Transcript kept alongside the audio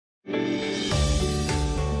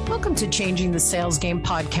Welcome to Changing the Sales Game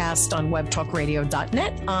podcast on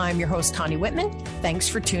webtalkradio.net. I'm your host, Connie Whitman. Thanks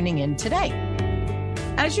for tuning in today.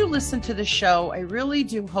 As you listen to the show, I really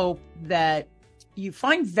do hope that you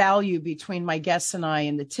find value between my guests and I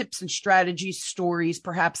and the tips and strategies, stories,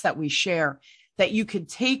 perhaps that we share, that you could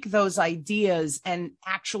take those ideas and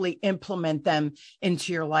actually implement them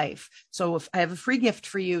into your life. So if I have a free gift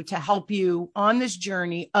for you to help you on this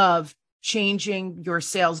journey of changing your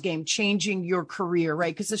sales game, changing your career,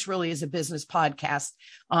 right? Because this really is a business podcast,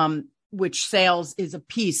 which sales is a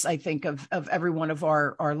piece, I think, of every one of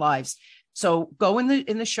our lives. So go in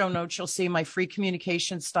the show notes. You'll see my free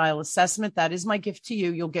communication style assessment. That is my gift to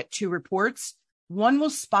you. You'll get 2 reports. One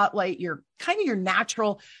will spotlight your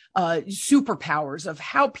natural superpowers of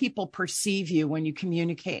how people perceive you when you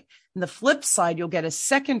communicate. And the flip side, you'll get a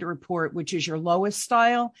second report, which is your lowest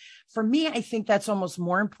style. For me, I think that's almost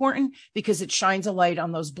more important because it shines a light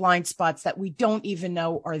on those blind spots that we don't even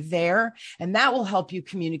know are there. And that will help you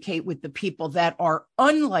communicate with the people that are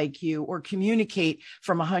unlike you or communicate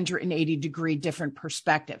from a 180-degree different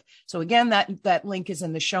perspective. So again, that link is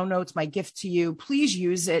in the show notes. My gift to you, please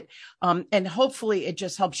use it. And hopefully it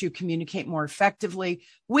just helps you communicate more effectively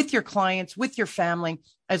with your clients, with your family,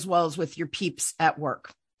 as well as with your peeps at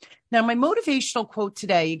work. Now, my motivational quote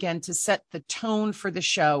today, again, to set the tone for the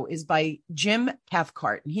show, is by Jim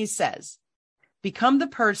Cathcart. And he says, "Become the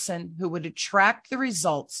person who would attract the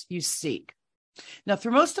results you seek." Now,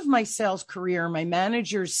 through most of my sales career, my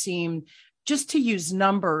managers seemed just to use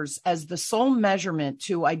numbers as the sole measurement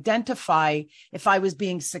to identify if I was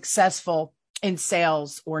being successful in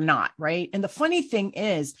sales or not, right? And the funny thing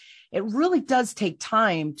is, it really does take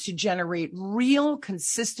time to generate real,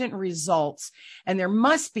 consistent results. And there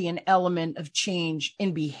must be an element of change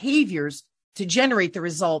in behaviors to generate the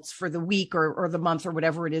results for the week or the month or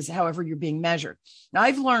whatever it is, however you're being measured. Now,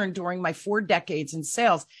 I've learned during my 4 decades in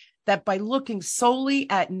sales that by looking solely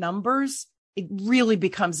at numbers, it really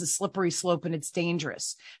becomes a slippery slope and it's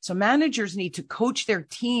dangerous. So managers need to coach their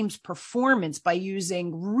team's performance by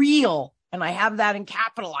using real, and I have that in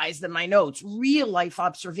capitalized in my notes, real life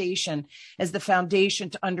observation as the foundation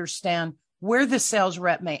to understand where the sales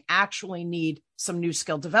rep may actually need some new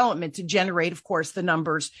skill development to generate, of course, the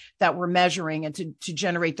numbers that we're measuring and to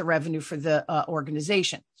generate the revenue for the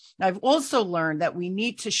organization. Now, I've also learned that we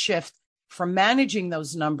need to shift from managing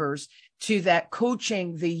those numbers to that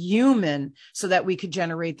coaching the human so that we could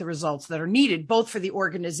generate the results that are needed, both for the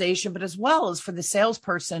organization, but as well as for the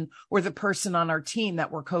salesperson or the person on our team that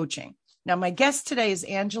we're coaching. Now, my guest today is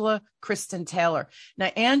Kristen Taylor.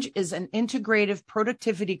 Now, Ange is an integrative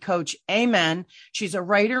productivity coach. Amen. She's a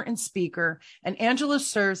writer and speaker, and Angela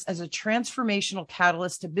serves as a transformational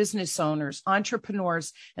catalyst to business owners,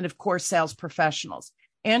 entrepreneurs, and of course, sales professionals.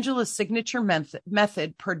 Angela's signature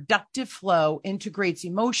method, Productive Flow, integrates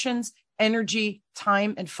emotions, energy,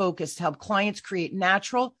 time, and focus to help clients create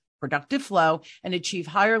natural, productive flow and achieve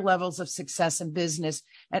higher levels of success in business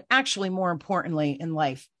and actually, more importantly, in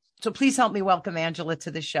life. So please help me welcome Angela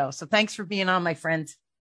to the show. So thanks for being on, my friend.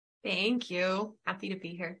 Thank you. Happy to be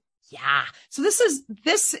here. Yeah. So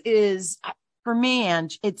this is for me,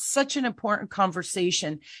 Ange, it's such an important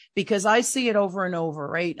conversation because I see it over and over,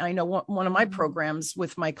 right? I know one of my programs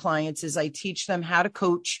with my clients is I teach them how to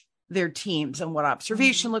coach their teams and what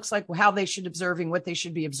observation looks like, how they should be observing, what they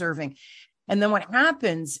should be observing. And then what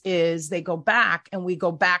happens is they go back and we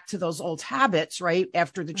go back to those old habits, right?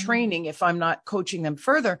 After the training, if I'm not coaching them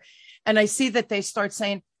further. And I see that they start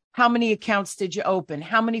saying, how many accounts did you open?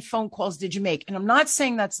 How many phone calls did you make? And I'm not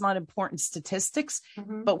saying that's not important statistics,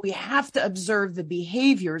 but we have to observe the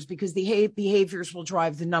behaviors because the behaviors will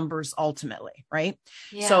drive the numbers ultimately, right?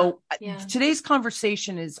 Yeah, so today's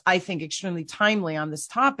conversation is, I think, extremely timely on this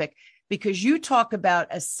topic because you talk about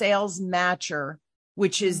a sales matcher,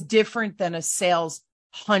 which is different than a sales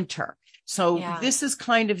hunter. So this is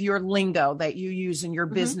kind of your lingo that you use in your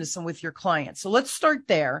business and with your clients. So let's start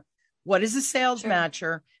there. What is a sales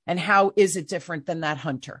matcher and how is it different than that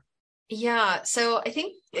hunter? Yeah. So I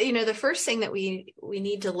think, the first thing that we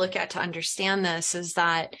need to look at to understand this is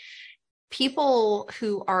that people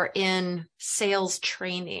who are in sales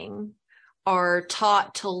training are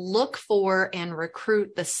taught to look for and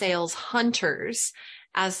recruit the sales hunters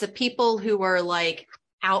as the people who are like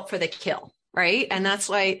out for the kill. Right. And that's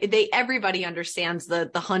why everybody understands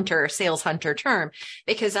the sales hunter term,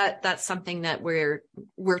 because that's something that we're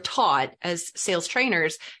taught as sales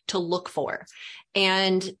trainers to look for.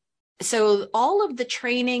 And so all of the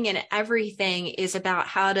training and everything is about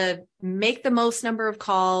how to make the most number of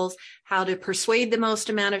calls, how to persuade the most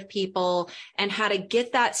amount of people, and how to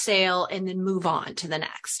get that sale and then move on to the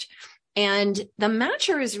next. And the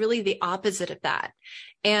matcher is really the opposite of that.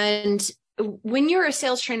 And when you're a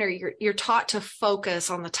sales trainer, you're taught to focus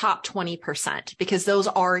on the top 20% because those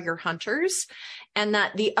are your hunters, and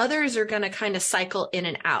that the others are going to kind of cycle in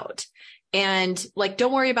and out. And like,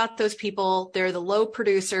 don't worry about those people. They're the low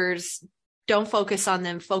producers. Don't focus on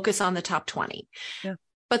them. Focus on the top 20. Yeah.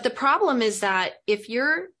 But the problem is that if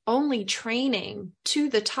you're only training to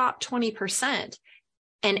the top 20%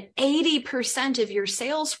 and 80% of your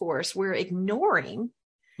sales force we're ignoring,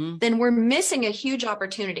 then we're missing a huge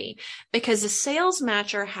opportunity, because a sales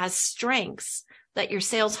matcher has strengths that your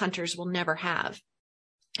sales hunters will never have.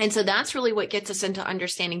 And so that's really what gets us into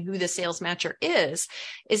understanding who the sales matcher is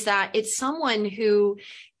that it's someone who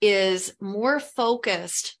is more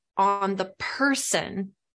focused on the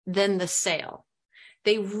person than the sale.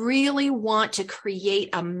 They really want to create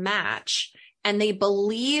a match, and they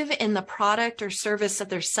believe in the product or service that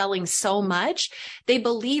they're selling so much. They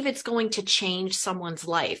believe it's going to change someone's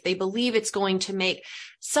life. They believe it's going to make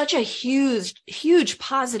such a huge, huge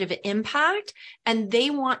positive impact, and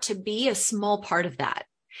they want to be a small part of that.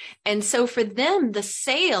 And so for them, the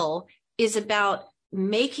sale is about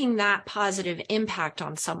making that positive impact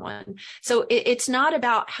on someone. So it's not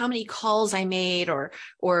about how many calls I made or,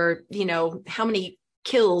 how many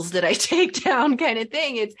kills that I take down kind of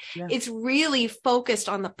thing. It's really focused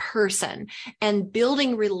on the person and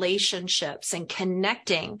building relationships and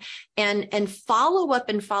connecting and follow up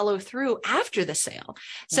and follow through after the sale.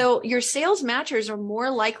 So your sales matchers are more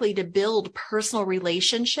likely to build personal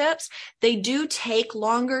relationships. They do take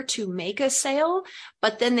longer to make a sale,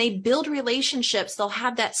 but then they build relationships. They'll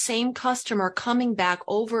have that same customer coming back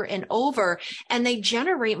over and over, and they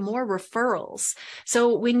generate more referrals.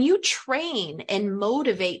 So when you train and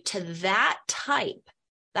motivate to that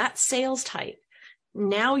sales type,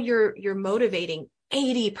 now you're motivating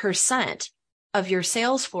 80% of your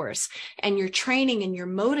sales force, and you're training and you're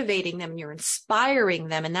motivating them, you're inspiring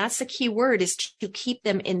them. And that's the key word, is to keep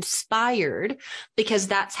them inspired, because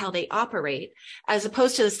that's how they operate. As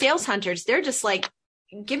opposed to the sales hunters, they're just like,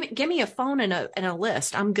 give me a phone and a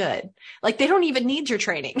list. I'm good. Like, they don't even need your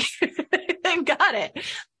training. They've got it.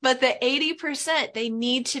 But the 80%, they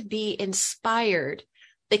need to be inspired,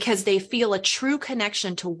 because they feel a true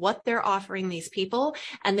connection to what they're offering these people,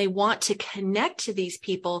 and they want to connect to these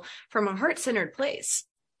people from a heart-centered place.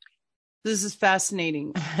 This is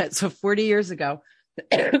fascinating. So 40 years ago,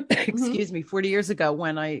 40 years ago,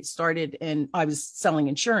 when I started and I was selling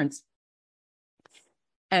insurance,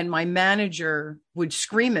 and my manager would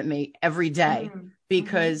scream at me every day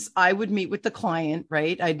because I would meet with the client,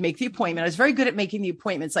 right? I'd make the appointment. I was very good at making the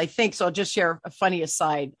appointments, I think. So I'll just share a funny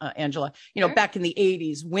aside, Angela. Back in the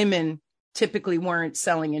 80s, women typically weren't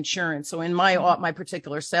selling insurance. So in my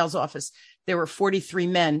particular sales office, there were 43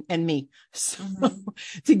 men and me. So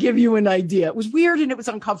to give you an idea, it was weird and it was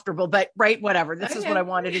uncomfortable, but right, whatever. This is what I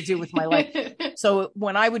wanted to do with my life. So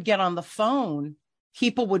when I would get on the phone,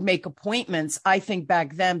 people would make appointments. I think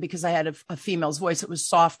back then, because I had a female's voice, it was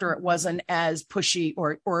softer. It wasn't as pushy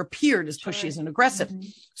or appeared as pushy as an aggressive.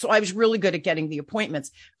 So I was really good at getting the appointments.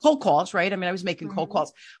 Cold calls, right? I mean, I was making cold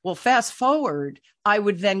calls. Well, fast forward, I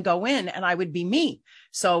would then go in and I would be me.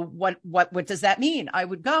 So what does that mean? I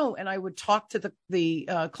would go and I would talk to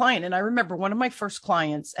the client. And I remember one of my first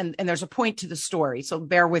clients, and there's a point to the story, so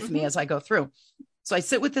bear with me as I go through. So I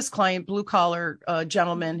sit with this client, blue collar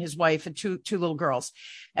gentleman, his wife, and two little girls.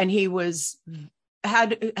 And he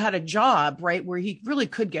had a job, right, where he really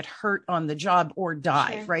could get hurt on the job or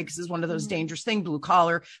die, right? Because it's one of those dangerous things, blue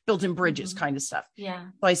collar, building bridges kind of stuff. Yeah.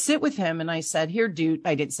 So I sit with him and I said, here, dude.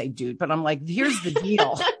 I didn't say dude, but I'm like, here's the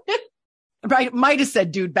deal. Right. Might have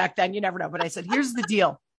said dude back then. You never know. But I said, here's the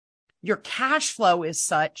deal. Your cash flow is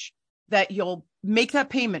such that you'll make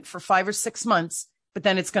that payment for 5 or 6 months, but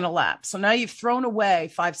then it's going to lapse. So now you've thrown away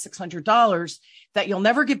 $500-600 that you'll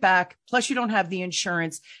never get back. Plus you don't have the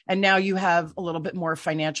insurance. And now you have a little bit more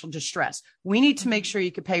financial distress. We need to make sure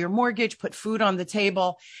you can pay your mortgage, put food on the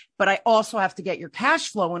table. But I also have to get your cash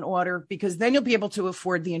flow in order, because then you'll be able to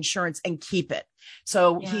afford the insurance and keep it.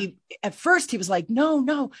 So at first he was like,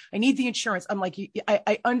 no, I need the insurance. I'm like,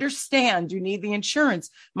 I understand you need the insurance.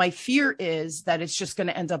 My fear is that it's just going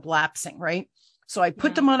to end up lapsing. Right. So I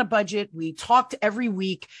put them on a budget. We talked every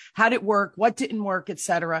week. How did it work? What didn't work, et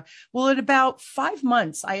cetera. Well, at about 5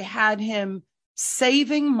 months, I had him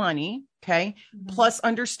saving money. Okay. Plus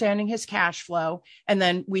understanding his cash flow. And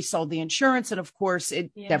then we sold the insurance. And of course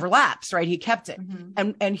it never lapsed, right? He kept it.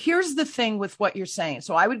 And here's the thing with what you're saying.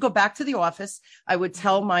 So I would go back to the office. I would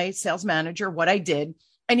tell my sales manager what I did.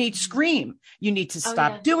 And he'd scream, you need to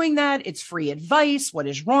stop doing that. It's free advice. What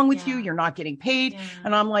is wrong with you? You're not getting paid.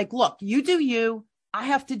 And I'm like, look, you do you. I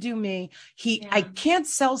have to do me. I can't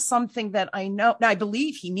sell something that I know. Now, I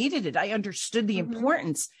believe he needed it. I understood the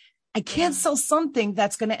importance. I can't sell something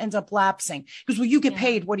that's going to end up lapsing because when you get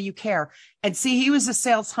paid, what do you care? And see, he was a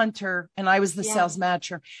sales hunter and I was the sales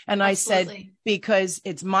matcher. And I said, because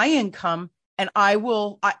it's my income and I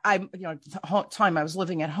the time I was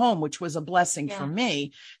living at home, which was a blessing for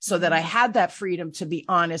me so that I had that freedom to be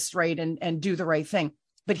honest, right. And do the right thing.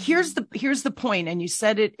 But here's the point. And you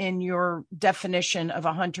said it in your definition of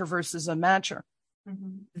a hunter versus a matcher.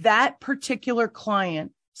 That particular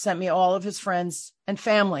client sent me all of his friends and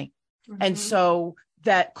family. And so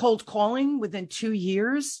that cold calling within 2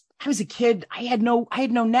 years, I was a kid. I had no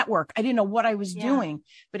network. I didn't know what I was doing.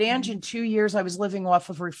 But Angie, in 2 years, I was living off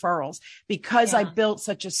of referrals because I built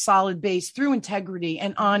such a solid base through integrity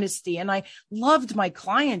and honesty. And I loved my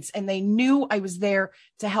clients and they knew I was there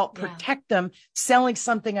to help protect them, selling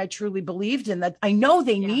something I truly believed in that I know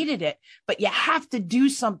they needed it, but you have to do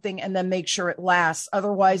something and then make sure it lasts.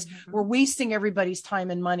 Otherwise we're wasting everybody's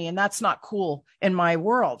time and money. And that's not cool in my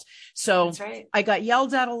world. So I got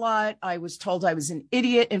yelled at a lot. I was told I was an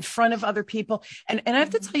idiot in front of other people. And I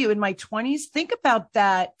have to tell you, in my 20s, think about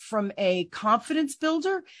that from a confidence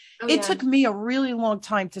builder. It took me a really long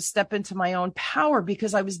time to step into my own power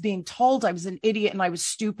because I was being told I was an idiot and I was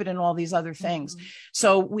stupid and all these other things.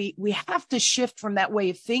 So we have to shift from that way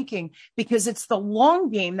of thinking because it's the long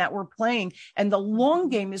game that we're playing. And the long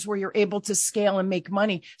game is where you're able to scale and make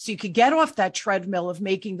money. So you could get off that treadmill of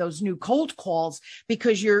making those new cold calls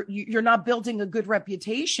because you're not building a good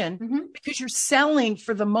reputation because you're selling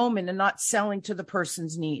for the moment and not selling to the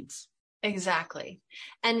person's needs. Exactly.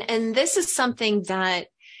 And this is something that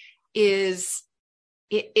is,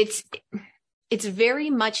 it's very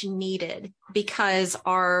much needed because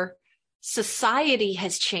our society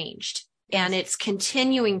has changed and it's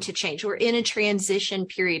continuing to change. We're in a transition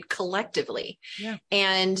period collectively.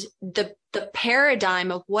 And the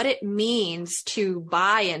paradigm of what it means to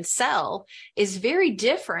buy and sell is very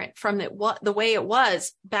different from the way it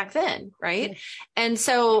was back then. Right. And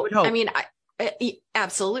so, I mean,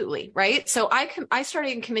 absolutely. Right. So I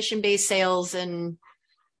started in commission-based sales in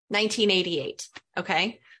 1988.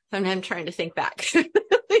 Okay. I'm trying to think back.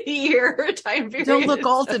 Year time period. Don't look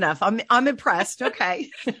old enough. I'm impressed. Okay.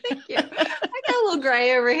 Thank you. I got a little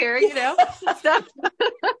gray over here, stuff.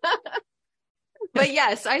 But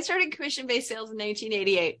yes, I started commission-based sales in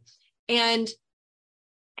 1988 and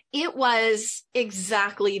it was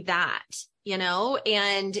exactly that,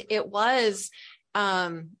 and it was,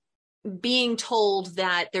 being told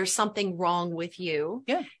that there's something wrong with you.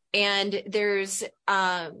 And there's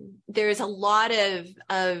a lot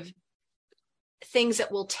of things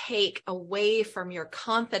that will take away from your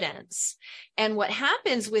confidence. And what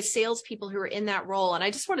happens with salespeople who are in that role, and I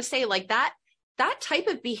just want to say like that type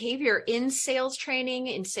of behavior in sales training,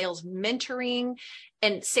 in sales mentoring,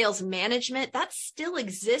 and sales management, that still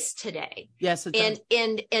exists today. Yes, it does.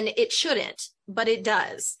 And it shouldn't, but it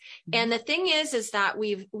does. And the thing is that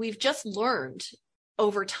we've just learned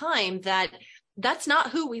over time that that's not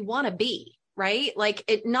who we want to be. Right? Like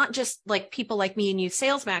it, not just like people like me and you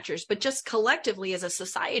sales matchers, but just collectively as a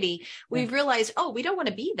society, we've realized, we don't want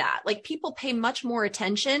to be that. Like people pay much more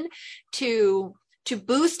attention to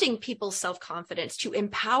boosting people's self-confidence, to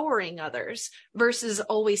empowering others versus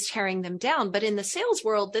always tearing them down. But in the sales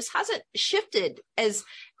world, this hasn't shifted as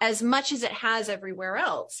much as it has everywhere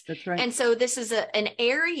else. That's right. And so this is an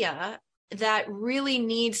area that really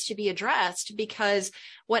needs to be addressed because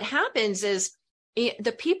what happens is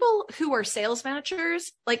the people who are sales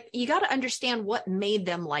matchers, like you got to understand what made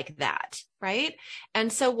them like that. Right.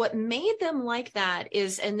 And so what made them like that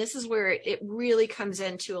is, and this is where it really comes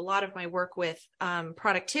into a lot of my work with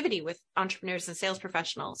productivity with entrepreneurs and sales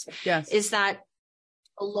professionals, is that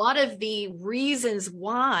a lot of the reasons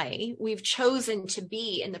why we've chosen to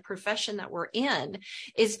be in the profession that we're in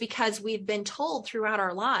is because we've been told throughout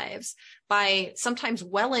our lives by sometimes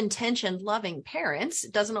well-intentioned, loving parents.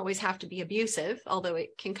 It doesn't always have to be abusive, although it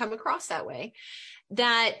can come across that way,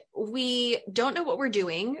 that we don't know what we're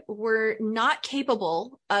doing. We're not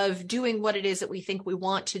capable of doing what it is that we think we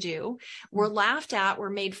want to do. We're laughed at, we're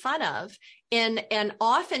made fun of. And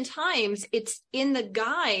oftentimes it's in the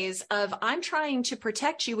guise of, I'm trying to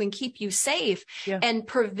protect you and keep you safe and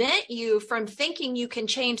prevent you from thinking you can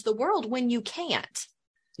change the world when you can't.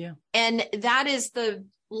 And that is the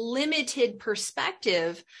limited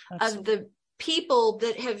perspective of the people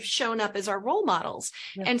that have shown up as our role models.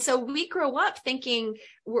 And so we grow up thinking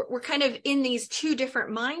we're kind of in these two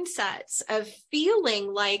different mindsets of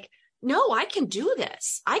feeling like, no, I can do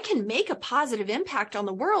this. I can make a positive impact on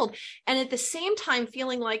the world. And at the same time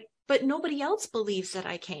feeling like, but nobody else believes that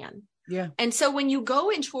I can. Yeah. And so when you go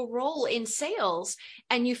into a role in sales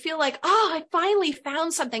and you feel like, oh, I finally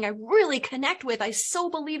found something I really connect with. I so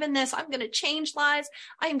believe in this. I'm going to change lives.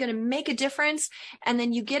 I am going to make a difference. And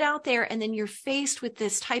then you get out there and then you're faced with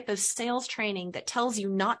this type of sales training that tells you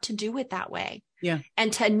not to do it that way. Yeah.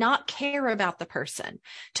 And to not care about the person,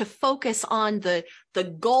 to focus on the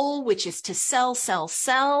goal, which is to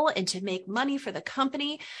sell, and to make money for the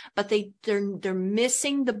company. But they're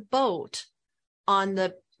missing the boat on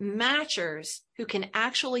the matchers who can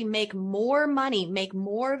actually make more money, make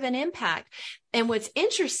more of an impact. And what's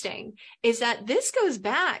interesting is that this goes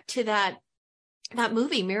back to that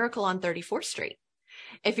movie Miracle on 34th Street.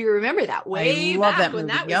 If you remember that way back when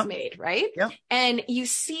that was made, right? Yep. And you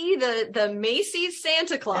see the Macy's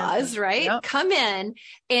Santa Claus, right? Yep. Come in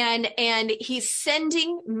and he's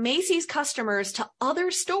sending Macy's customers to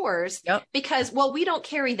other stores because, well, we don't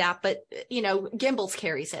carry that, but Gimbels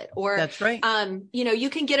carries it, or that's right. You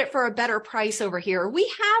can get it for a better price over here. We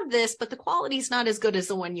have this, but the quality's not as good as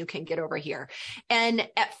the one you can get over here. And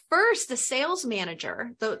at first the sales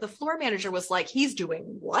manager, the floor manager was like, he's doing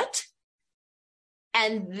what?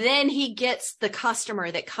 And then he gets the customer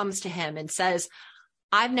that comes to him and says,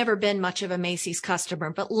 I've never been much of a Macy's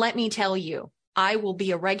customer, but let me tell you, I will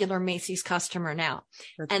be a regular Macy's customer now.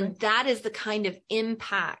 That's and right. That is the kind of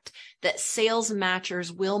impact that sales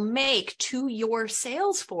matchers will make to your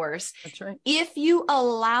sales force. That's right. If you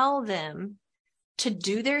allow them to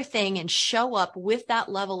do their thing and show up with that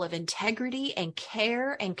level of integrity and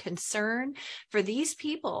care and concern for these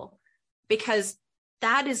people, because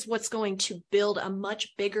that is what's going to build a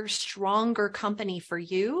much bigger, stronger company for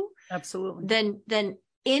you. Absolutely. Than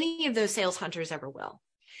any of those sales hunters ever will.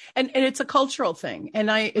 And it's a cultural thing. And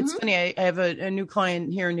it's funny. I have a new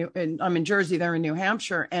client here and I'm in Jersey, they're in New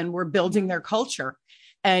Hampshire, and we're building their culture.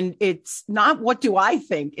 And it's not what do I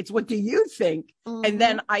think? It's what do you think? And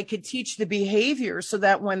then I could teach the behavior so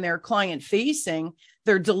that when they're client facing,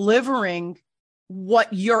 they're delivering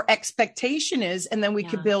what your expectation is. And then we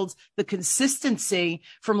could build the consistency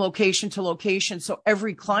from location to location. So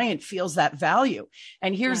every client feels that value.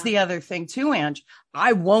 And here's the other thing too, Ange.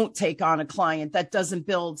 I won't take on a client that doesn't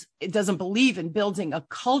believe in building a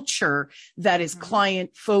culture that is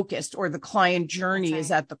client focused, or the client journey is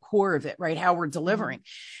at the core of it, right? How we're delivering.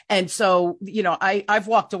 And so, I've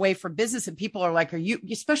walked away from business and people are like,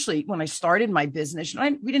 especially when I started my business,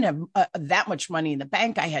 we didn't have that much money in the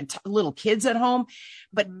bank. I had little kids at home,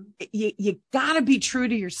 but you gotta be true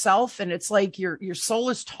to yourself. And it's like your soul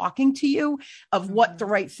is talking to you of what the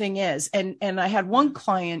right thing is. And I had one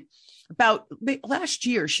client about last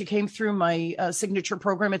year, she came through my signature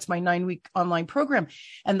program. It's my 9-week online program.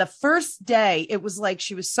 And the first day, it was like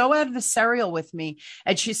she was so adversarial with me.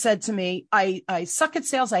 And she said to me, I suck at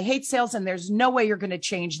sales. I hate sales. And there's no way you're going to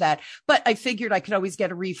change that. But I figured I could always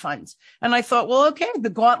get a refund. And I thought, well, okay, the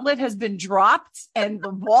gauntlet has been dropped and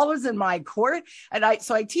the ball is in my court. And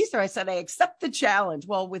so I teased her. I said, I accept the challenge.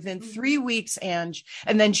 Well, within 3 weeks, and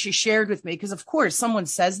then she shared with me, because of course someone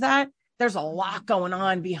says that, there's a lot going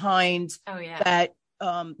on behind that,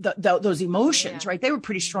 those emotions, right? They were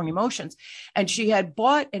pretty strong emotions. And she had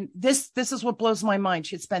bought, and this is what blows my mind.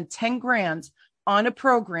 She had spent 10 grand on a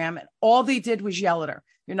program and all they did was yell at her.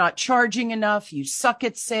 You're not charging enough. You suck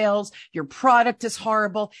at sales. Your product is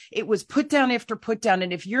horrible. It was put down after put down.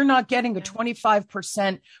 And if you're not getting a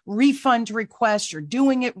 25% refund request, you're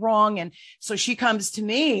doing it wrong. And so she comes to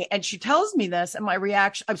me and she tells me this, and my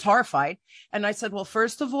reaction, I was horrified. And I said, well,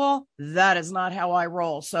 first of all, that is not how I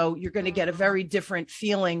roll. So you're going to get a very different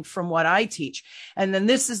feeling from what I teach. And then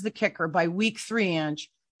this is the kicker. By week 3, Ange,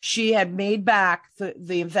 she had made back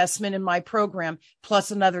the investment in my program plus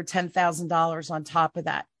another $10,000 on top of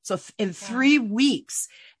that. So in 3 weeks.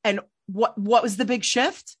 And what was the big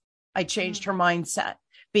shift? I changed her mindset.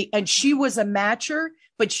 And she was a matcher,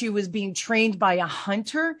 but she was being trained by a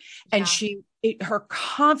hunter, and her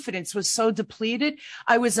confidence was so depleted.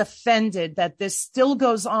 I was offended that this still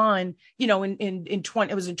goes on, it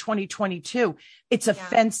was in 2022. It's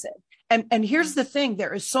offensive. And here's the thing,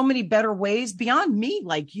 there is so many better ways beyond me,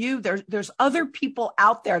 like you. There's other people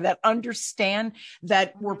out there that understand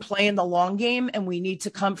that we're playing the long game, and we need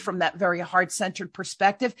to come from that very heart-centered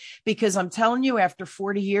perspective, because I'm telling you, after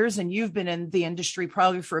 40 years, and you've been in the industry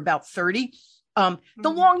probably for about 30, the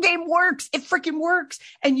long game works. It freaking works.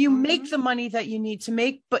 And you make the money that you need to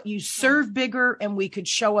make, but you serve bigger, and we could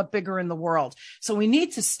show up bigger in the world. So we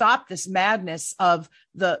need to stop this madness of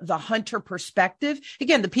the hunter perspective.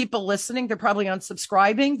 Again, the people listening, they're probably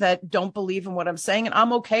unsubscribing that don't believe in what I'm saying. And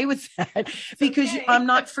I'm okay with that because I'm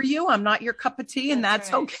not for you. I'm not your cup of tea, and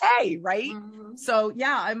that's okay. Right. So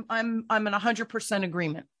yeah, I'm in 100%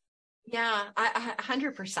 agreement. Yeah,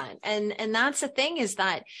 100%. And that's the thing, is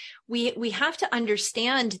that we have to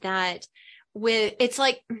understand that it's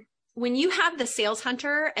like when you have the sales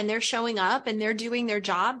hunter and they're showing up and they're doing their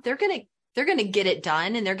job, they're going to get it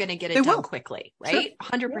done, and they're going to get it done quickly, right?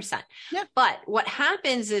 Sure. 100%. Yeah. But what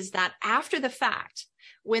happens is that after the fact,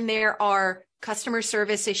 when there are customer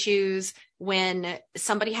service issues, when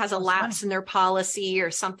somebody has a lapse in their policy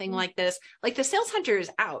or something like this, like the sales hunter is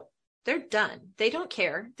out. They're done. They don't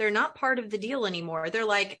care. They're not part of the deal anymore. They're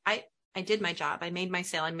like, I did my job. I made my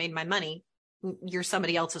sale. I made my money. You're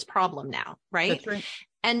somebody else's problem now. Right. That's right.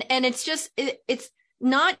 And it's just, it's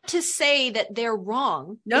not to say that they're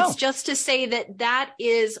wrong. No. It's just to say that that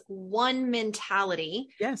is one mentality.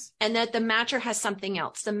 Yes. And that the matcher has something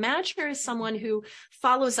else. The matcher is someone who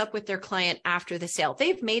follows up with their client after the sale.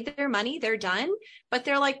 They've made their money, they're done, but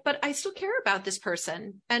they're like, but I still care about this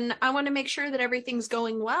person. And I want to make sure that everything's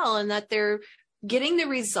going well and that they're getting the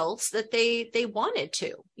results that they wanted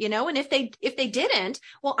to, and if they didn't,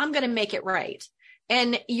 well, I'm going to make it right.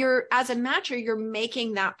 And as a matcher, you're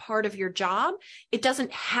making that part of your job. It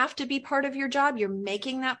doesn't have to be part of your job. You're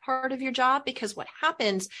making that part of your job, because what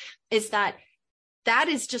happens is that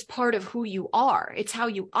is just part of who you are. It's how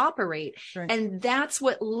you operate. Right. And that's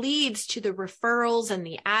what leads to the referrals and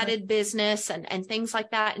the added business and things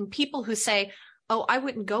like that. And people who say, oh, I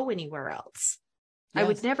wouldn't go anywhere else. Yes. I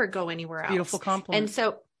would never go anywhere else. Beautiful compliment. And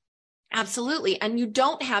so absolutely. And you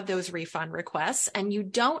don't have those refund requests, and you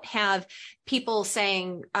don't have people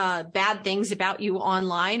saying bad things about you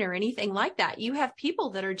online or anything like that. You have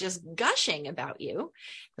people that are just gushing about you.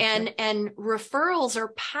 And referrals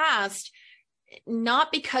are passed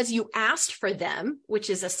not because you asked for them, which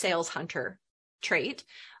is a sales hunter trait,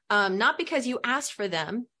 not because you asked for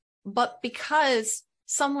them, but because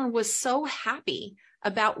someone was so happy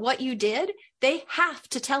about what you did, they have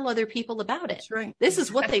to tell other people about it. That's right. This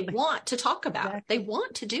is what they want to talk about. Exactly. They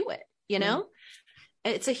want to do it, Yeah.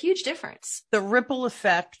 It's a huge difference. The ripple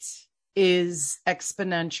effect is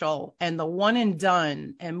exponential, and the one and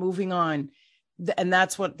done and moving on. And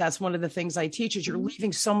that's one of the things I teach, is you're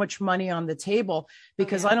leaving so much money on the table,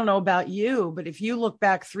 because I don't know about you, but if you look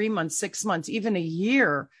back 3 months, 6 months, even a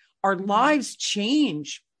year, our lives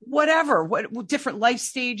change. What different life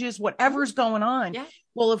stages, whatever's going on. Yeah.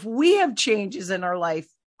 Well, if we have changes in our life,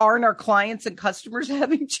 aren't our clients and customers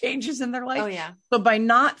having changes in their life? Oh yeah. So by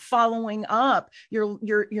not following up,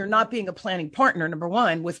 you're not being a planning partner, number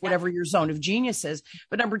one, with whatever your zone of genius is.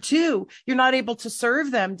 But number two, you're not able to serve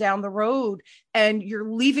them down the road, and you're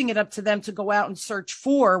leaving it up to them to go out and search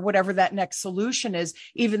for whatever that next solution is,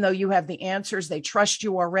 even though you have the answers. They trust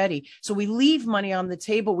you already. So we leave money on the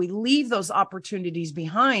table. We leave those opportunities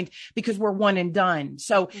behind because we're one and done.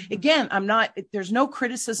 So again, there's no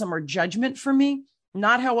criticism or judgment for me.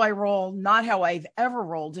 Not how I roll, not how I've ever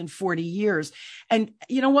rolled in 40 years. And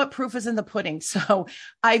you know what? Proof is in the pudding. So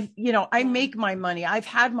I make my money. I've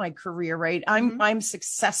had my career, right? I'm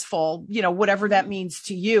successful, whatever that means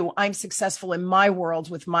to you. I'm successful in my world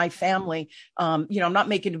with my family. I'm not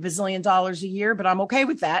making $1 bazillion a year, but I'm okay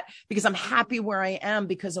with that because I'm happy where I am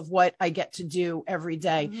because of what I get to do every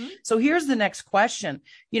day. So here's the next question.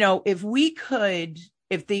 If the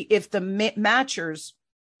matchers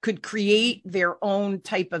could create their own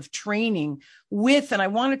type of training and I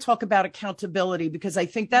want to talk about accountability, because I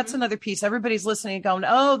think that's another piece. Everybody's listening and going,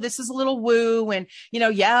 oh, this is a little woo. And,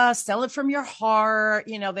 sell it from your heart.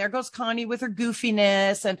 There goes Connie with her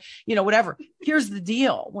goofiness and, whatever. Here's the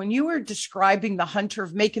deal. When you were describing the hunter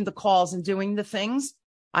of making the calls and doing the things,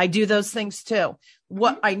 I do those things too.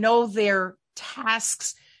 What I know they're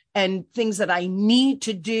tasks and things that I need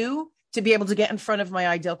to do to be able to get in front of my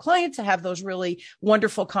ideal client, to have those really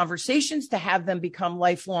wonderful conversations, to have them become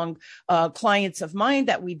lifelong clients of mine,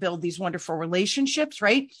 that we build these wonderful relationships,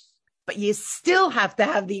 right? But you still have to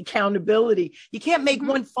have the accountability. You can't make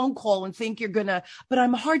one phone call and think but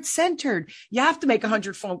I'm heart-centered. You have to make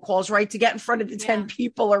 100 phone calls, right? To get in front of the 10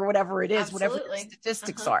 people or whatever it is, whatever the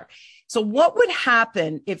statistics are. So what would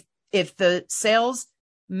happen if the sales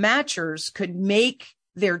matchers could make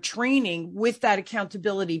their training with that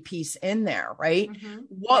accountability piece in there, right?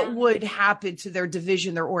 What would happen to their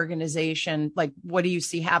division, their organization? Like, what do you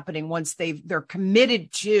see happening once they're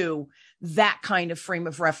committed to that kind of frame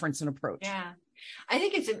of reference and approach? Yeah. I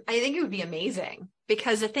think it would be amazing,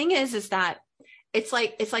 because the thing is that it's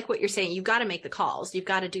like what you're saying. You've got to make the calls. You've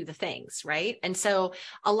got to do the things, right? And so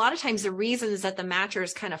a lot of times the reasons that the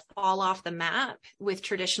matchers kind of fall off the map with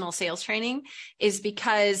traditional sales training is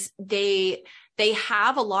because they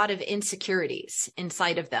have a lot of insecurities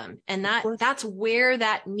inside of them. And that's where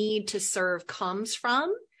that need to serve comes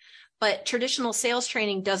from. But traditional sales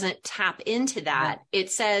training doesn't tap into that. It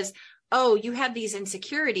says, oh, you have these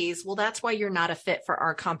insecurities. Well, that's why you're not a fit for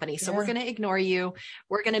our company. So we're going to ignore you.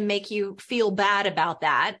 We're going to make you feel bad about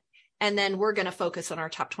that. And then we're going to focus on our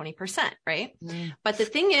top 20%. Right. But the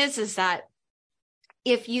thing is that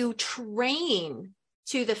if you train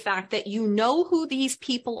to the fact that you know who these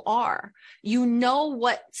people are, you know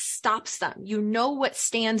what stops them, you know what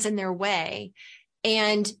stands in their way,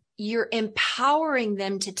 and you're empowering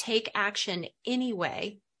them to take action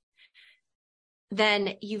anyway,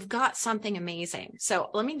 then you've got something amazing. So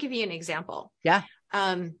let me give you an example. Yeah.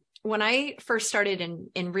 When I first started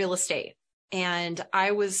in real estate, and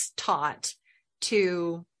I was taught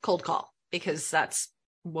to cold call because that's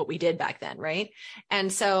what we did back then, right?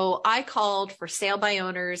 And so I called for sale by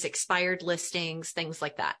owners, expired listings, things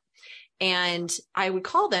like that. And I would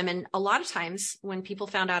call them. And a lot of times when people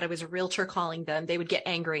found out I was a realtor calling them, they would get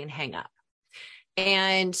angry and hang up.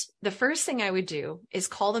 And the first thing I would do is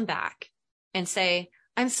call them back and say,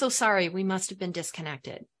 I'm so sorry, we must have been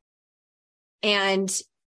disconnected. And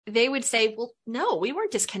they would say, well, no, we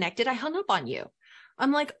weren't disconnected. I hung up on you.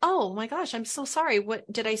 I'm like, oh my gosh, I'm so sorry.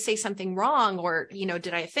 What did I say something wrong? Or,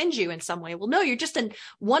 did I offend you in some way? Well, no, you're just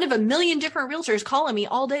one of a million different realtors calling me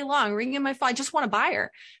all day long, ringing my phone. I just want a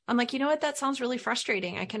buyer. I'm like, you know what? That sounds really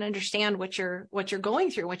frustrating. I can understand what you're going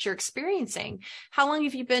through, what you're experiencing. How long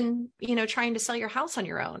have you been, trying to sell your house on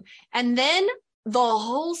your own? And then the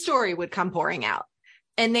whole story would come pouring out.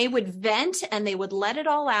 And they would vent and they would let it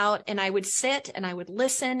all out. And I would sit and I would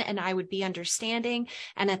listen and I would be understanding.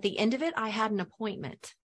 And at the end of it, I had an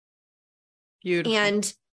appointment. Beautiful.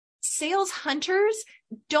 And sales hunters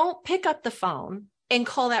don't pick up the phone and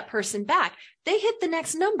call that person back. They hit the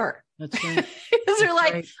next number. That's right. Because they're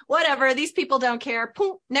like, whatever, these people don't care.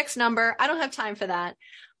 Boom, next number. I don't have time for that.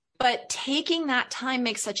 But taking that time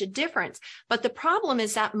makes such a difference. But the problem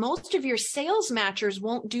is that most of your sales matchers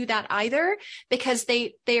won't do that either, because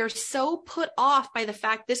they are so put off by the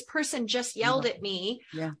fact this person just yelled at me.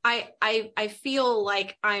 Yeah. I feel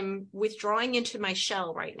like I'm withdrawing into my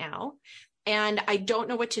shell right now, and I don't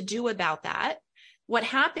know what to do about that. What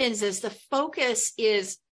happens is the focus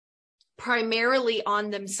is primarily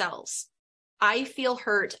on themselves. I feel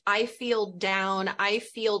hurt. I feel down. I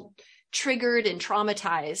feel triggered and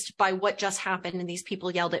traumatized by what just happened, and these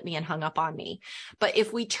people yelled at me and hung up on me. But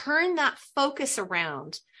if we turn that focus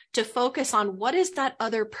around to focus on what is that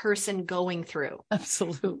other person going through,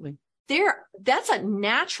 absolutely, that's a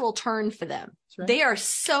natural turn for them. Right. They are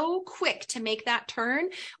so quick to make that turn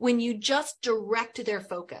when you just direct their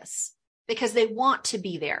focus, because they want to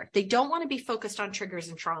be there. They don't want to be focused on triggers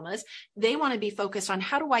and traumas. They want to be focused on,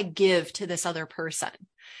 how do I give to this other person?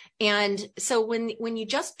 And so when you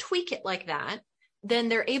just tweak it like that, then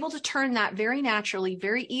they're able to turn that very naturally,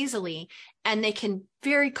 very easily, and they can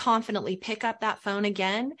very confidently pick up that phone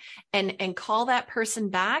again and call that person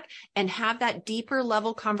back and have that deeper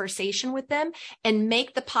level conversation with them and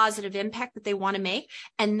make the positive impact that they want to make.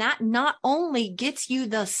 And that not only gets you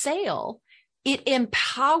the sale, it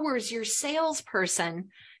empowers your salesperson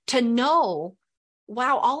to know,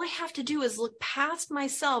 wow, all I have to do is look past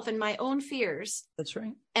myself and my own fears. That's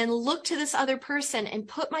right. And look to this other person and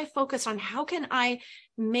put my focus on, how can I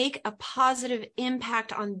make a positive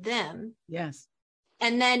impact on them? Yes.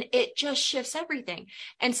 And then it just shifts everything.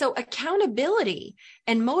 And so accountability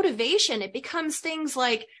and motivation, it becomes things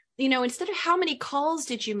like, instead of how many calls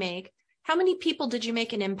did you make, how many people did you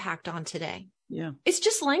make an impact on today? Yeah. It's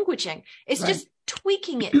just languaging. It's just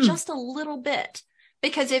tweaking it just a little bit.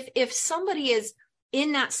 Because if somebody is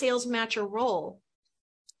in that sales matcher role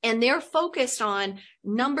and they're focused on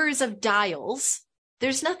numbers of dials,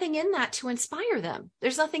 there's nothing in that to inspire them.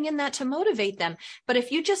 There's nothing in that to motivate them. But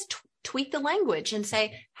if you just tweak the language and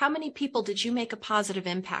say, how many people did you make a positive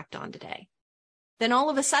impact on today? Then all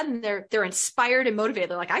of a sudden they're inspired and motivated.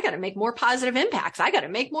 They're like, I got to make more positive impacts. I got to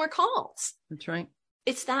make more calls. That's right.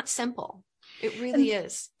 It's that simple. It really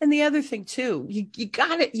is. And the other thing too, you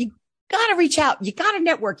gotta reach out. You gotta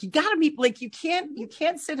network. You gotta meet. Like you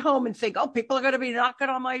can't sit home and think, oh, people are going to be knocking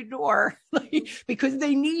on my door because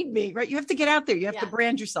they need me, right? You have to get out there. You have to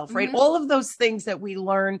brand yourself, right? Mm-hmm. All of those things that we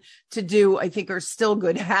learn to do, I think, are still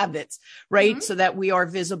good habits, right? Mm-hmm. So that we are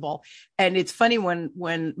visible. And it's funny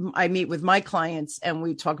when I meet with my clients and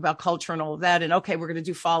we talk about culture and all of that, and okay, we're going to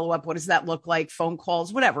do follow up. What does that look like? Phone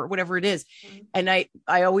calls, whatever it is. Mm-hmm. And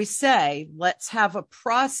I always say, let's have a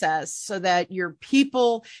process so that your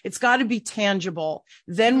people, it's got to be tangible.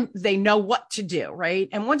 Then they know what to do, right?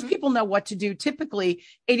 And once people know what to do, typically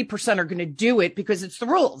 80% are going to do it because it's the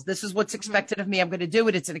rules. This is what's expected of me. I'm going to do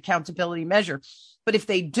it. It's an accountability measure. But if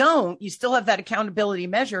they don't, you still have that accountability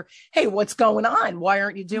measure. Hey, what's going on? Why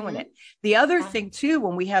aren't you doing it? The other thing too,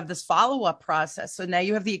 when we have this follow-up process, so now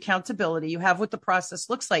you have the accountability, you have what the process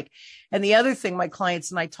looks like. And the other thing my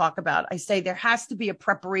clients and I talk about, I say there has to be a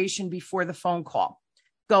preparation before the phone call.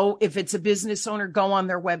 Go, if it's a business owner, go on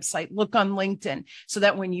their website, look on LinkedIn, so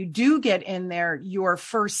that when you do get in there, your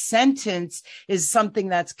first sentence is something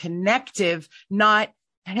that's connective, not,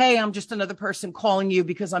 hey, I'm just another person calling you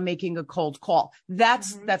because I'm making a cold call.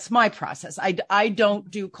 That's my process. I don't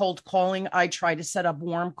do cold calling. I try to set up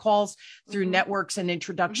warm calls through networks and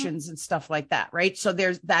introductions and stuff like that. Right. So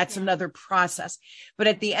that's another process. But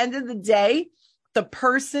at the end of the day, the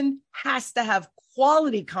person has to have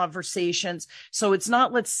quality conversations. So it's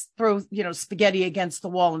not, let's throw, spaghetti against the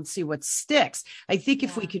wall and see what sticks. I think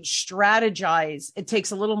if we could strategize, it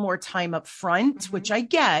takes a little more time up front, which I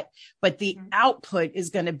get, but the output is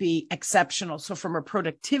going to be exceptional. So from a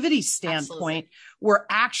productivity standpoint, we're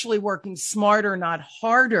actually working smarter, not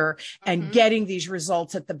harder, and getting these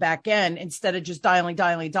results at the back end instead of just dialing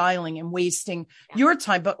and wasting your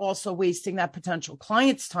time, but also wasting that potential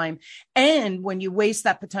client's time. And when you waste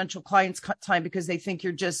that potential client's time because they think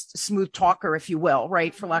you're just a smooth talker, if you will,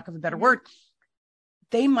 right? For lack of a better word,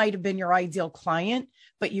 they might have been your ideal client,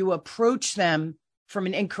 but you approach them from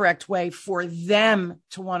an incorrect way for them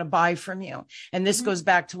to want to buy from you. And this goes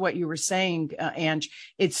back to what you were saying, Ange.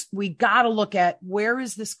 We got to look at, where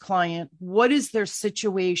is this client? What is their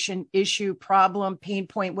situation, issue, problem, pain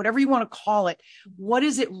point, whatever you want to call it? What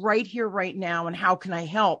is it right here, right now? And how can I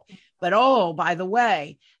help? But, oh, by the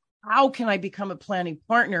way, how can I become a planning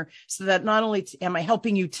partner so that not only am I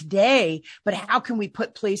helping you today, but how can we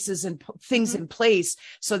put places and things in place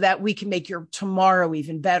so that we can make your tomorrow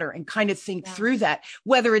even better, and kind of think through that,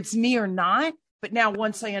 whether it's me or not. But now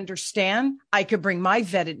once I understand, I could bring my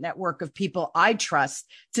vetted network of people I trust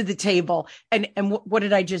to the table. And what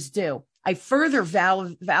did I just do? I further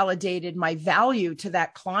validated my value to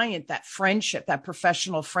that client, that friendship, that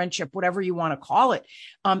professional friendship, whatever you want to call it.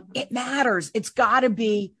 It matters. It's got to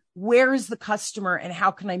be, where is the customer and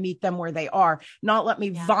how can I meet them where they are? Not let me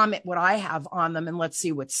vomit what I have on them and let's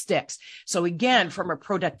see what sticks. So again, from a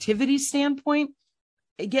productivity standpoint,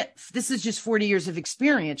 again, this is just 40 years of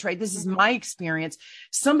experience, right? This is my experience.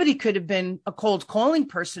 Somebody could have been a cold calling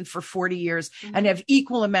person for 40 years and have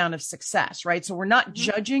equal amount of success, right? So we're not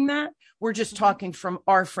judging that. We're just talking from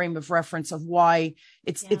our frame of reference of why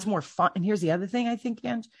it's more fun. And here's the other thing I think,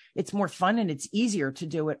 Ange, it's more fun and it's easier to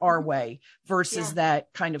do it our way versus that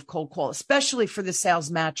kind of cold call, especially for the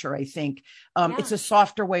sales matcher. I think it's a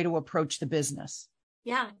softer way to approach the business.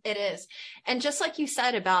 Yeah, it is. And just like you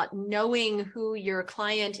said about knowing who your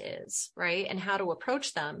client is, right? And how to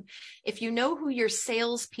approach them. If you know who your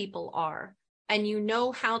salespeople are and you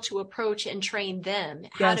know how to approach and train them,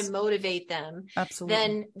 how to motivate them,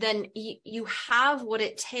 then you have what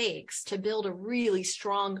it takes to build a really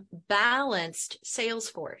strong, balanced sales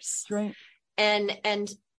force. Right. And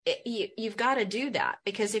you've got to do that,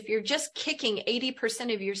 because if you're just kicking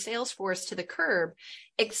 80% of your sales force to the curb,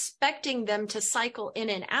 expecting them to cycle in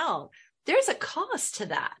and out, there's a cost to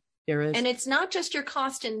that. There is. And it's not just your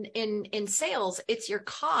cost in sales, it's your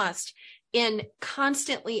cost in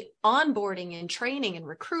constantly onboarding and training and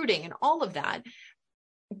recruiting and all of that,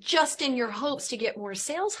 just in your hopes to get more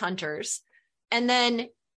sales hunters. And then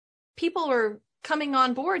people are coming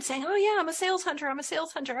on board saying, oh yeah, I'm a sales hunter.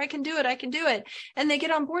 I can do it. And they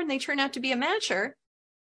get on board and they turn out to be a matcher.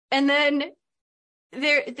 And then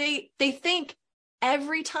they think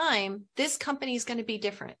every time this company is going to be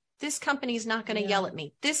different. This company is not going to yell at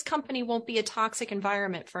me. This company won't be a toxic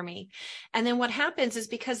environment for me. And then what happens is,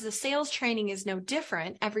 because the sales training is no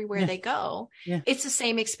different everywhere they go, it's the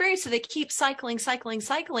same experience. So they keep cycling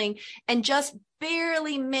and just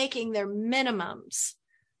barely making their minimums.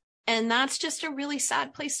 And that's just a really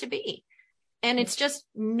sad place to be. And it's just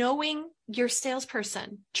knowing your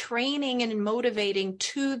salesperson, training and motivating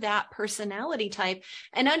to that personality type,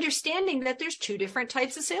 and understanding that there's two different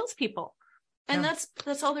types of salespeople. And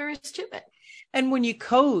that's all there is to it. And when you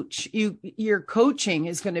coach, your coaching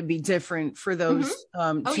is going to be different for those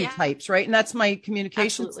two types, right? And that's my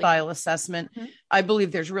communication style assessment. I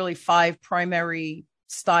believe there's really 5 primary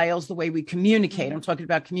styles, the way we communicate. I'm talking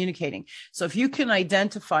about communicating. So if you can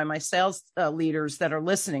identify, my sales leaders that are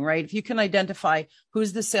listening, right? If you can identify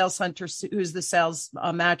who's the sales hunter, who's the sales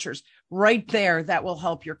matchers, right there, that will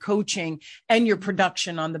help your coaching and your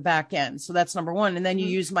production on the back end. So that's number one. And then you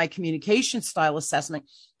use my communication style assessment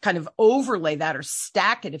kind of overlay that or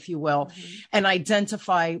stack it, if you will, and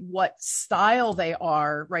identify what style they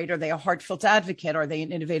are, right? Are they a heartfelt advocate? Are they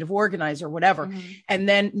an innovative organizer, whatever? And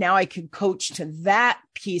then now I can coach to that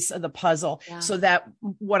piece of the puzzle so that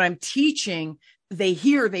what I'm teaching, they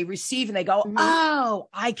hear, they receive, and they go, oh,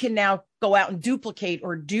 I can now go out and duplicate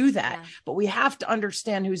or do that. Yeah. But we have to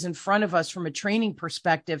understand who's in front of us from a training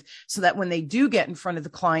perspective so that when they do get in front of the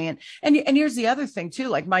client, and here's the other thing too,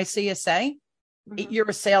 like my CSA, you're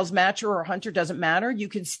a sales matcher or a hunter, doesn't matter. You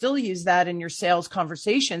can still use that in your sales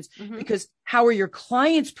conversations because how are your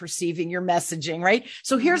clients perceiving your messaging, right?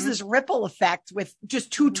 So here's this ripple effect with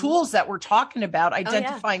just two tools that we're talking about,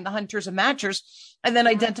 identifying the hunters and matchers, and then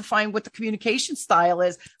identifying what the communication style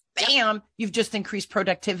is. Bam, you've just increased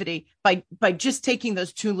productivity by just taking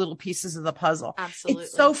those two little pieces of the puzzle. Absolutely.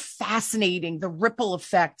 It's so fascinating, the ripple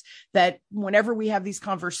effect that whenever we have these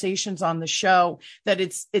conversations on the show, that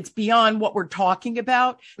it's beyond what we're talking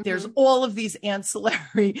about. There's all of these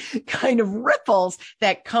ancillary kind of ripples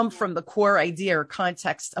that come from the core idea or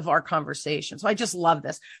context of our conversation. So I just love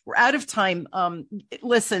this. We're out of time.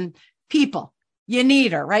 Listen, people. You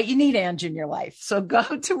need her, right? You need Ange in your life. So go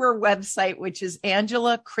to her website, which is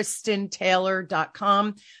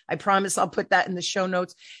AngelaKristenTaylor.com. I promise I'll put that in the show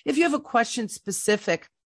notes. If you have a question specific,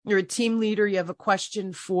 you're a team leader, you have a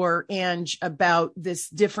question for Ange about this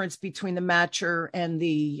difference between the matcher and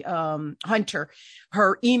the hunter,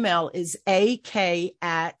 her email is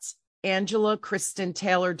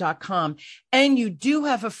ak@AngelaKristenTaylor.com. And you do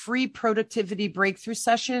have a free productivity breakthrough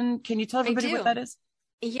session. Can you tell everybody what that is?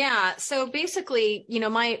 Yeah. So basically,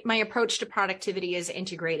 my approach to productivity is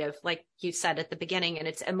integrative, like you said at the beginning, and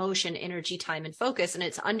it's emotion, energy, time, and focus. And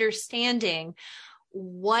it's understanding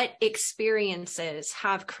what experiences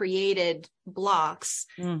have created blocks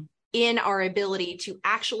in our ability to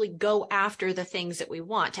actually go after the things that we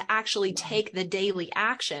want, to actually take the daily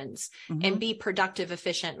actions and be productive,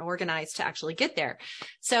 efficient, and organized to actually get there.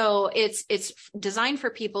 So it's designed for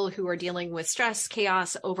people who are dealing with stress,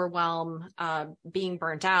 chaos, overwhelm, being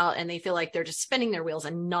burnt out, and they feel like they're just spinning their wheels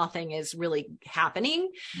and nothing is really happening.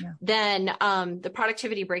 Yeah. Then the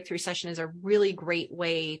productivity breakthrough session is a really great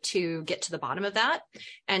way to get to the bottom of that.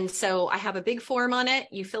 And so I have a big form on it.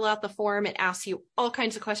 You fill out the form. It asks you all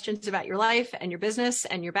kinds of questions about your life and your business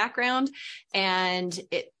and your background. And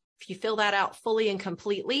if you fill that out fully and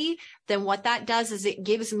completely, then what that does is it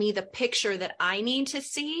gives me the picture that I need to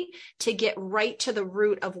see to get right to the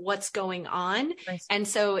root of what's going on. Nice. And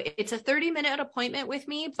so it's a 30-minute appointment with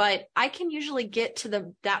me, but I can usually get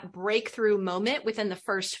to that breakthrough moment within the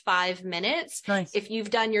first 5 minutes. Nice. If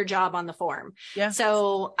you've done your job on the form. Yeah.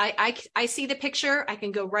 So I see the picture. I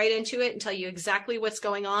can go right into it and tell you exactly what's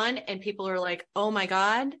going on. And people are like, oh my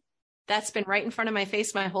God, that's been right in front of my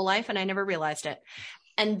face my whole life. And I never realized it.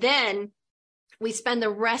 And then we spend the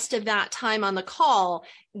rest of that time on the call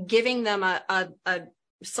giving them a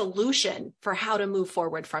solution for how to move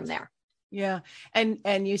forward from there. Yeah.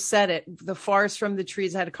 And you said it, the forest from the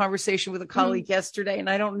trees. I had a conversation with a colleague yesterday, and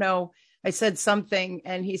I don't know, I said something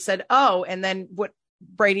and he said, oh, and then what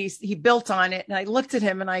Brady, he built on it. And I looked at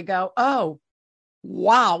him and I go, oh,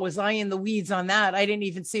 wow, was I in the weeds on that? I didn't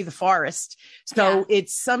even see the forest. So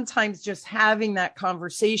it's sometimes just having that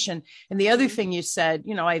conversation. And the other thing you said,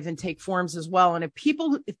 I even take forms as well. And if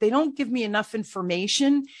they don't give me enough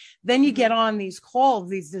information, then you get on these calls,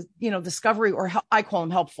 these, discovery, or I call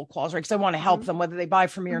them helpful calls, right? Because I want to help them, whether they buy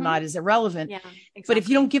from me or not is irrelevant. Yeah, exactly. But if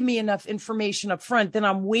you don't give me enough information up front, then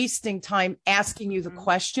I'm wasting time asking you the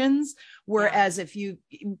questions. Whereas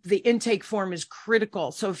the intake form is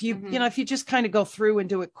critical. So if you, if you just kind of go through and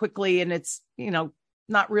do it quickly and it's,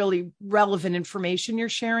 not really relevant information you're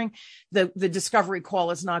sharing, the discovery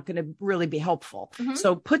call is not going to really be helpful.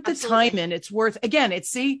 So put the time in. It's worth, again,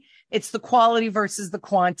 it's the quality versus the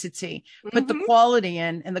quantity. Put the quality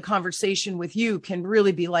in, and the conversation with you can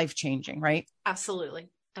really be life-changing, right? Absolutely.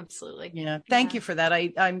 Absolutely. Yeah. Thank you for that.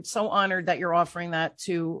 I'm so honored that you're offering that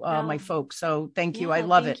to my folks. So thank you. I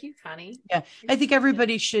love it. Thank you, Connie. Yeah. I think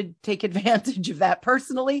everybody should take advantage of that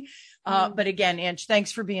personally. But again, Ange,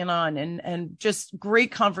 thanks for being on and just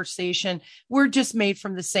great conversation. We're just made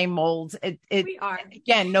from the same mold. We are.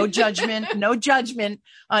 Again, no judgment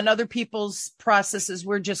on other people's processes.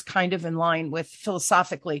 We're just kind of in line with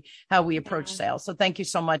philosophically how we approach sales. So thank you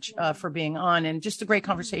so much for being on, and just a great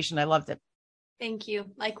conversation. I loved it. Thank you.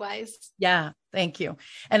 Likewise. Yeah, thank you.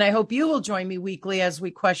 And I hope you will join me weekly as we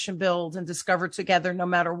question, build, and discover together, no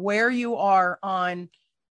matter where you are on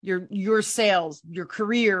your sales, your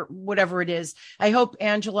career, whatever it is. I hope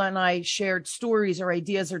Angela and I shared stories or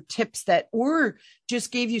ideas or tips or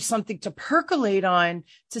just gave you something to percolate on,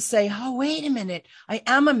 to say, oh, wait a minute, I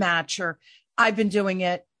am a matcher. I've been doing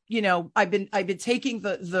it. I've been taking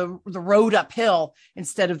the road uphill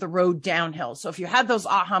instead of the road downhill. So if you have those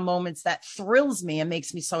aha moments, that thrills me and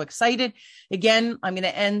makes me so excited. Again, I'm going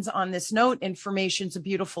to end on this note. Information's a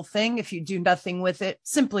beautiful thing. If you do nothing with it,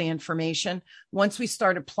 simply information. Once we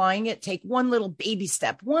start applying it, take one little baby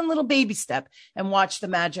step, and watch the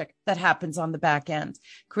magic that happens on the back end.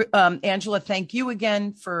 Angela, thank you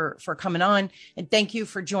again for coming on, and thank you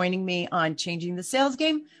for joining me on Changing the Sales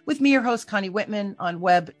Game with me, your host, Connie Whitman, on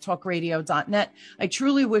webtalkradio.net. I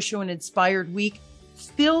truly wish you an inspired week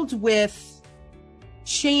filled with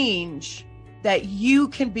change that you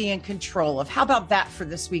can be in control of. How about that for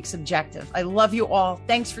this week's objective? I love you all.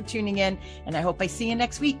 Thanks for tuning in, and I hope I see you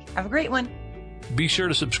next week. Have a great one. Be sure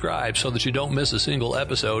to subscribe so that you don't miss a single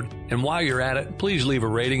episode. And while you're at it, please leave a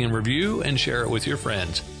rating and review and share it with your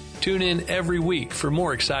friends. Tune in every week for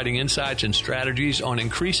more exciting insights and strategies on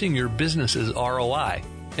increasing your business's ROI.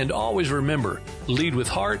 And always remember, lead with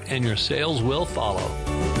heart and your sales will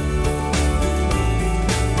follow.